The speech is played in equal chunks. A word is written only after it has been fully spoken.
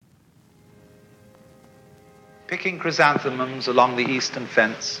picking chrysanthemums along the eastern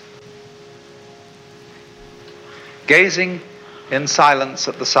fence, gazing in silence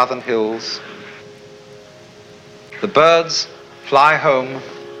at the southern hills. The birds fly home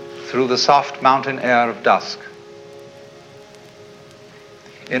through the soft mountain air of dusk.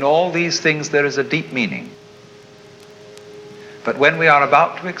 In all these things there is a deep meaning. But when we are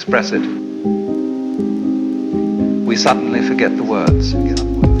about to express it, we suddenly forget the words.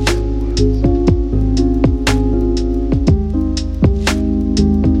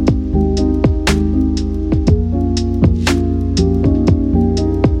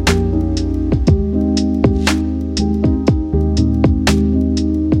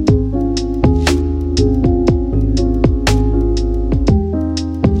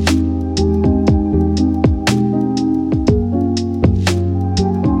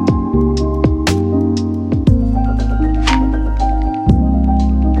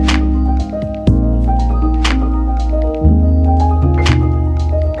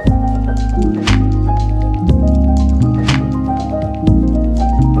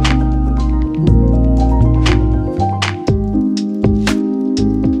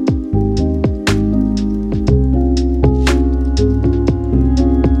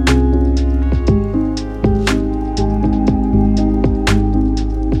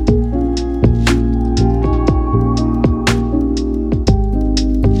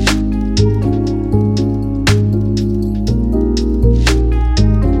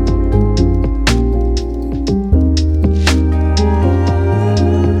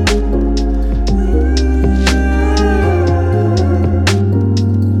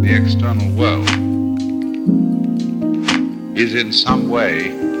 Is in some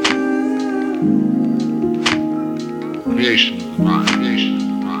way creation of the mind.